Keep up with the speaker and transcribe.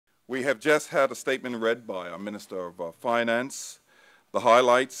We have just had a statement read by our Minister of Finance, the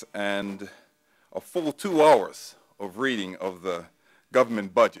highlights, and a full 2 hours of reading of the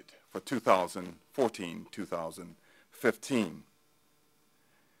government budget for 2014-2015.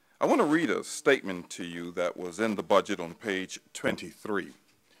 I want to read a statement to you that was in the budget on page 23,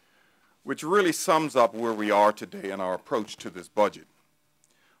 which really sums up where we are today in our approach to this budget.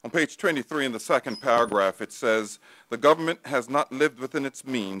 On page 23 in the second paragraph, it says, "The government has not lived within its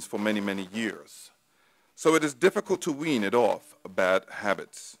means for many, many years, so it is difficult to wean it off bad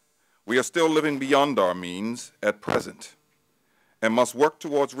habits. We are still living beyond our means at present and must work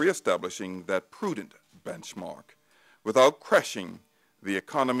towards reestablishing that prudent benchmark without crashing the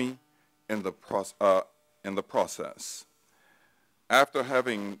economy in the process." After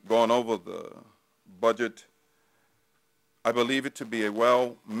having gone over the budget, I believe it to be a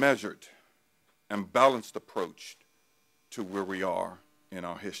well-measured and balanced approach to where we are in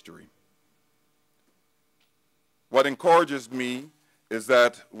our history. What encourages me is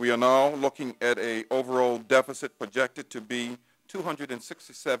that we are now looking at an overall deficit projected to be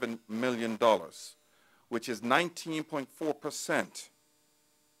 $267 million, which is 19.4%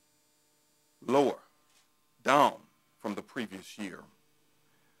 lower, down from the previous year.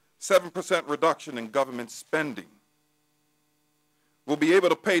 7% reduction in government spending. We'll be able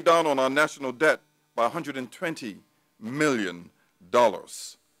to pay down on our national debt by $120 million.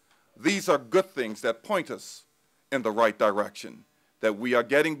 These are good things that point us in the right direction, that we are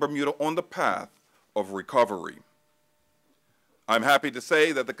getting Bermuda on the path of recovery. I'm happy to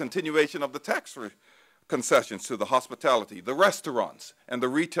say that the continuation of the tax concessions to the hospitality, the restaurants, and the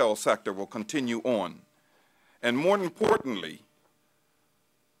retail sector will continue on. And more importantly,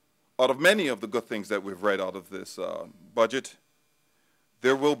 out of many of the good things that we've read out of this budget,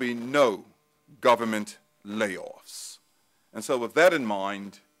 there will be no government layoffs. And so with that in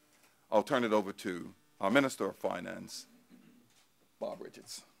mind, I'll turn it over to our Minister of Finance, Bob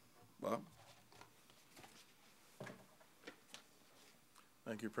Richards. Bob?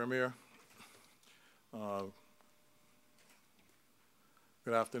 Thank you, Premier. Good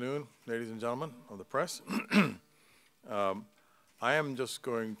afternoon, ladies and gentlemen of the press. I am just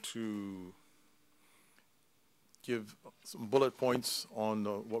going to give some bullet points on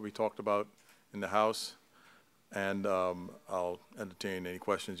what we talked about in the House, and I'll entertain any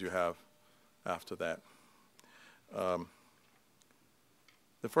questions you have after that. The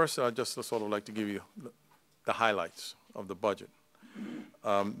first, I'd just sort of like to give you the highlights of the budget.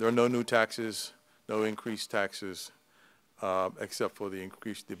 There are no new taxes, no increased taxes, except for the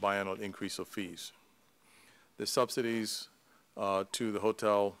biannual increase of fees. The subsidies to the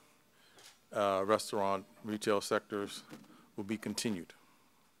hotel, restaurant, retail sectors will be continued.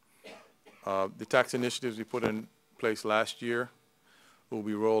 The tax initiatives we put in place last year will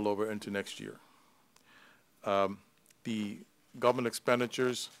be rolled over into next year. The government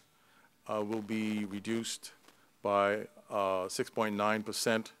expenditures will be reduced by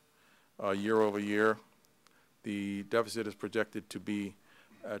 6.9% year over year. The deficit is projected to be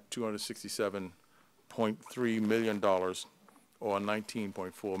at $267.3 million, or a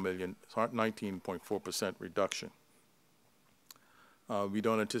 19.4% reduction. We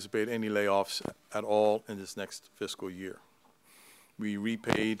don't anticipate any layoffs at all in this next fiscal year. We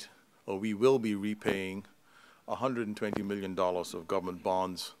repaid, or we will be repaying, $120 million of government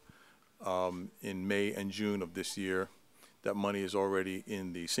bonds in May and June of this year. That money is already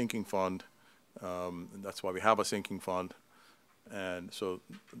in the sinking fund. That's why we have a sinking fund. And so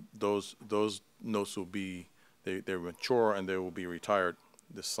those notes will be, they're mature and they will be retired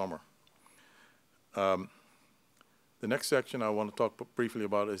this summer. The next section I want to talk briefly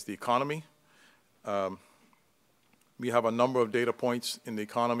about is the economy. We have a number of data points in the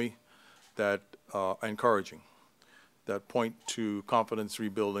economy that are encouraging, that point to confidence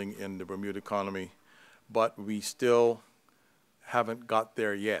rebuilding in the Bermuda economy, but we still haven't got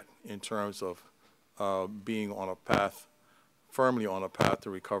there yet in terms of being on a path, firmly on a path to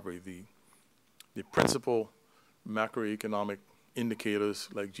recovery. The principal macroeconomic indicators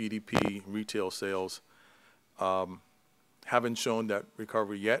like GDP, retail sales, haven't shown that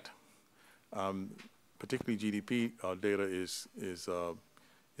recovery yet. Particularly GDP data is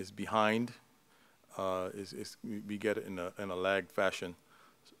behind. We get it in a lagged fashion.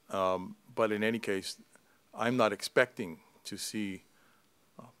 But in any case, I'm not expecting to see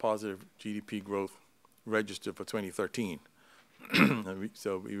positive GDP growth registered for 2013.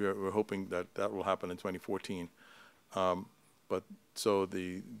 So we're hoping that that will happen in 2014. But so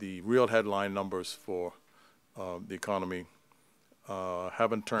the real headline numbers for the economy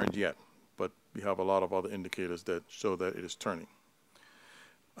haven't turned yet, but we have a lot of other indicators that show that it is turning.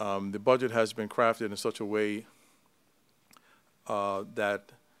 The budget has been crafted in such a way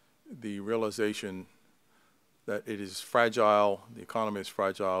that the realization that it is fragile, the economy is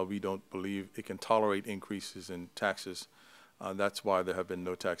fragile, we don't believe it can tolerate increases in taxes. That's why there have been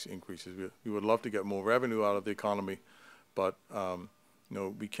no tax increases. We would love to get more revenue out of the economy, but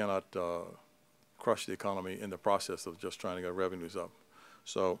we cannot crush the economy in the process of just trying to get revenues up.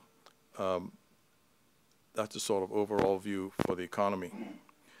 So that's the sort of overall view for the economy.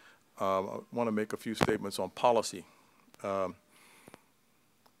 I want to make a few statements on policy.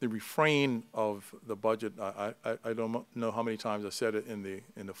 The refrain of the budget, I don't know how many times I said it in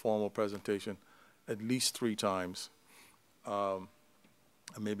the formal presentation, at least 3 times,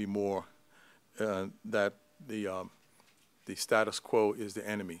 maybe more, that the status quo is the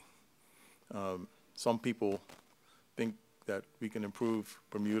enemy. Some people think that we can improve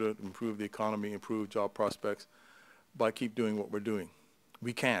Bermuda, improve the economy, improve job prospects by keep doing what we're doing.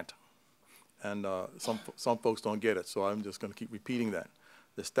 We can't. And some folks don't get it, so I'm just going to keep repeating that.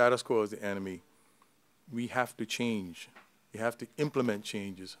 The status quo is the enemy. We have to change. We have to implement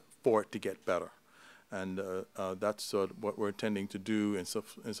changes for it to get better. And that's what we're intending to do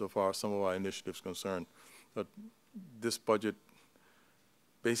insofar as some of our initiatives are concerned. But this budget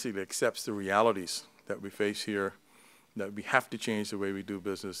basically accepts the realities that we face here, that we have to change the way we do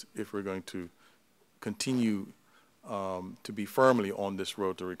business if we're going to continue to be firmly on this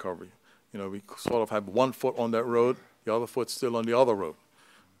road to recovery. We sort of have one foot on that road, the other foot's still on the other road.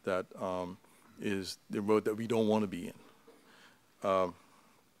 That is the road that we don't want to be in.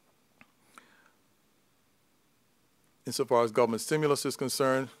 Insofar as government stimulus is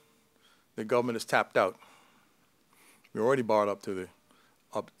concerned, the government is tapped out. We're already borrowed up to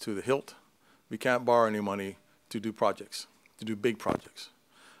the hilt. We can't borrow any money to do projects, to do big projects.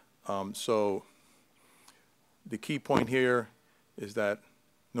 So the key point here is that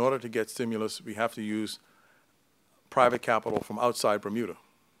in order to get stimulus, we have to use private capital from outside Bermuda.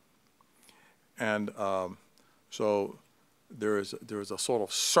 And so there is a sort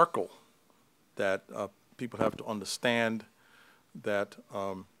of circle that people have to understand that,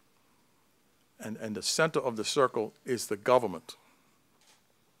 and the center of the circle is the government.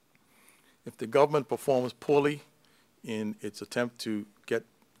 If the government performs poorly in its attempt to get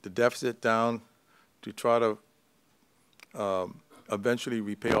the deficit down, to try to eventually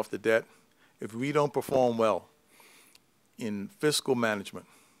repay off the debt, if we don't perform well in fiscal management,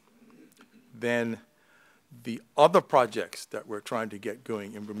 then the other projects that we're trying to get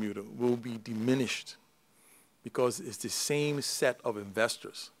going in Bermuda will be diminished, because it's the same set of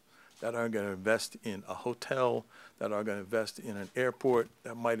investors that are going to invest in a hotel, that are going to invest in an airport,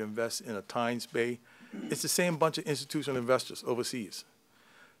 that might invest in a Tynes Bay. It's the same bunch of institutional investors overseas.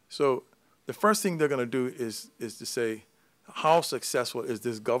 So the first thing they're going to do is to say, how successful is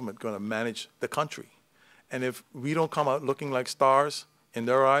this government going to manage the country? And if we don't come out looking like stars in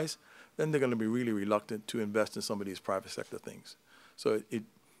their eyes, then they're going to be really reluctant to invest in some of these private sector things. So it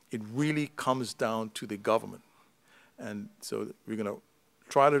really comes down to the government. And so we're going to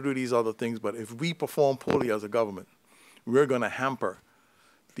try to do these other things, but if we perform poorly as a government, we're going to hamper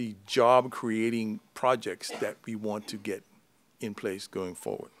the job-creating projects that we want to get in place going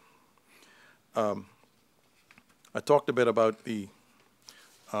forward. I talked a bit about the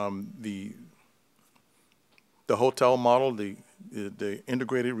hotel model, the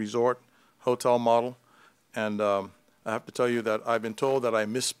integrated resort hotel model, and I have to tell you that I've been told that I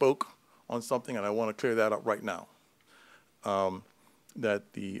misspoke on something, and I want to clear that up right now.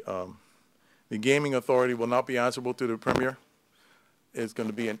 That the gaming authority will not be answerable to the Premier. It's going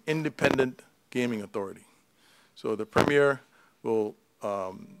to be an independent gaming authority. So the Premier will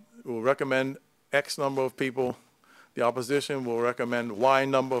recommend X number of people, the opposition will recommend Y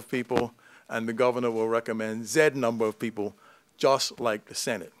number of people, and the governor will recommend Z number of people, just like the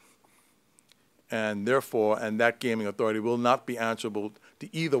Senate. And therefore, that gaming authority will not be answerable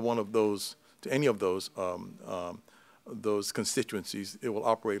to either one of those, to any of those constituencies. It will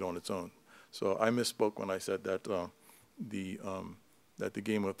operate on its own. So I misspoke when I said that that the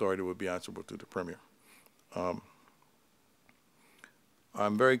gaming authority would be answerable to the Premier.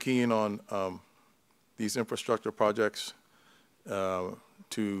 I'm very keen on these infrastructure projects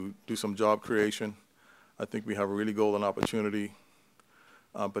to do some job creation. I think we have a really golden opportunity,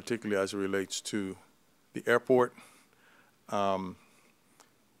 particularly as it relates to the airport.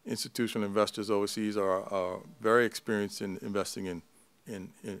 Institutional investors overseas are very experienced in investing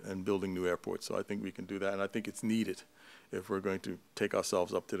in building new airports. So I think we can do that, and I think it's needed if we're going to take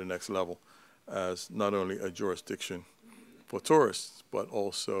ourselves up to the next level as not only a jurisdiction for tourists, but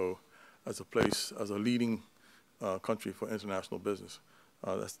also as a place, as a leading country for international business.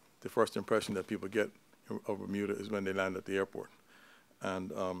 That's the first impression that people get of Bermuda is when they land at the airport.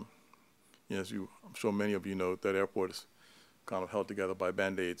 And you know, I'm sure many of you know, that airport is kind of held together by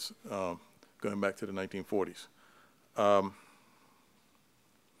Band-Aids going back to the 1940s.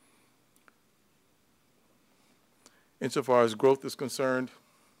 Insofar as growth is concerned,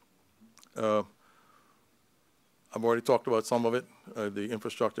 I've already talked about some of it, the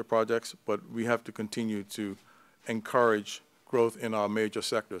infrastructure projects, but we have to continue to encourage growth in our major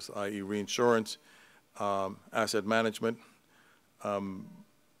sectors, i.e. reinsurance, asset management.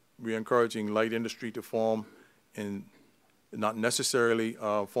 We're encouraging light industry to form in not necessarily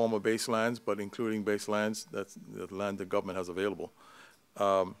former baselands, but including baselands. That's the land the government has available.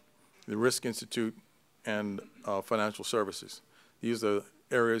 The Risk Institute and financial services. These are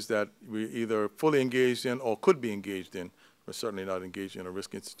areas that we're either fully engaged in or could be engaged in. We're certainly not engaged in a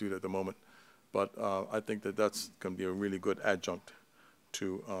Risk Institute at the moment, but I think that that's going to be a really good adjunct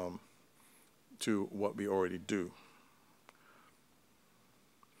to what we already do.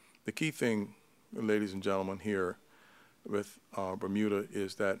 The key thing, ladies and gentlemen, here with Bermuda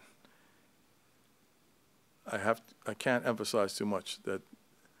is that I can't emphasize too much that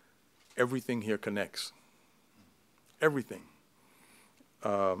everything here connects. Everything.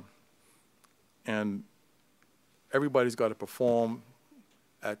 And everybody's got to perform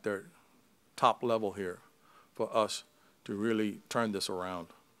at their top level here for us to really turn this around.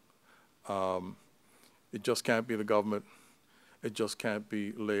 It just can't be the government. It just can't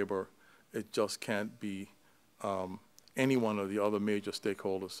be labor. It just can't be any one of the other major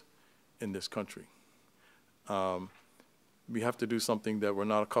stakeholders in this country. We have to do something that we're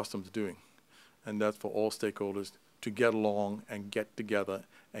not accustomed to doing, and that's for all stakeholders to get along and get together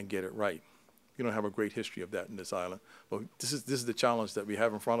and get it right. We don't have a great history of that in this island, but this is the challenge that we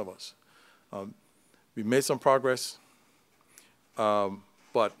have in front of us. We've made some progress,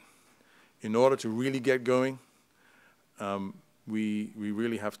 but in order to really get going, we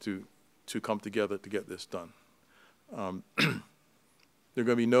really have to come together to get this done. There are going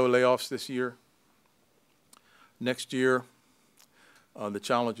to be no layoffs this year. Next year, the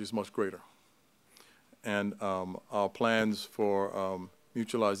challenge is much greater. And our plans for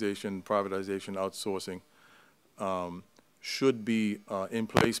mutualization, privatization, outsourcing should be in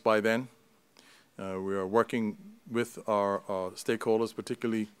place by then. We are working with our stakeholders,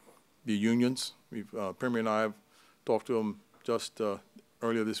 particularly the unions. Premier and I have talked to them just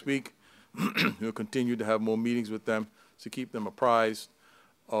earlier this week. We'll continue to have more meetings with them to keep them apprised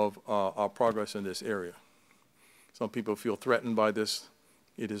of our progress in this area. Some people feel threatened by this.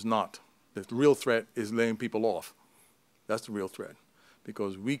 It is not. The real threat is laying people off. That's the real threat,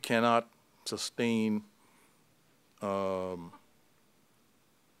 because we cannot sustain more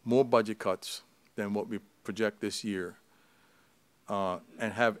budget cuts than what we project this year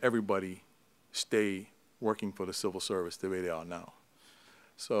and have everybody stay working for the civil service the way they are now.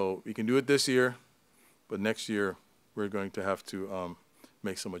 So we can do it this year, but next year we're going to have to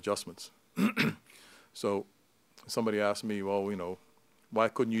make some adjustments. So somebody asked me, well, you know, why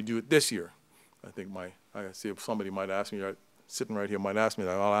couldn't you do it this year? I think I see if somebody might ask me, sitting right here might ask me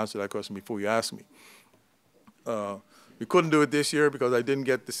that. I'll answer that question before you ask me. We couldn't do it this year because I didn't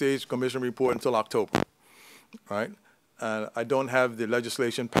get the SAGE Commission report until October, right? And I don't have the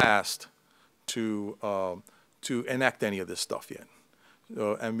legislation passed to enact any of this stuff yet.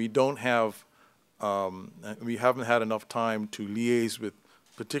 And we don't have, we haven't had enough time to liaise with,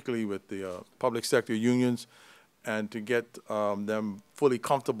 particularly with the public sector unions, and to get them fully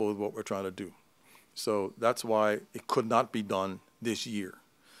comfortable with what we're trying to do. So that's why it could not be done this year.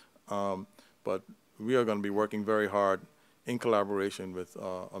 But we are going to be working very hard in collaboration with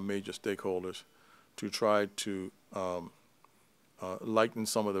our major stakeholders to try to lighten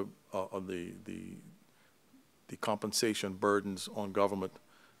some of the compensation burdens on government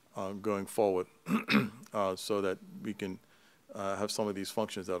going forward so that we can have some of these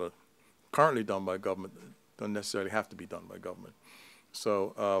functions that are currently done by government don't necessarily have to be done by government.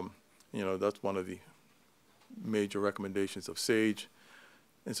 So, you know, that's one of the major recommendations of SAGE.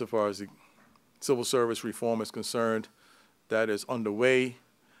 Insofar as the civil service reform is concerned, that is underway,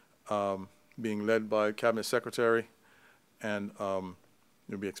 being led by Cabinet Secretary, and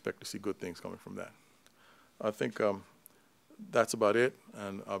we expect to see good things coming from that. I think that's about it,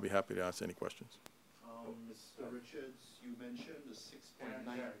 and I'll be happy to answer any questions. Mr. Richards, you mentioned the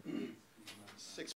 6.9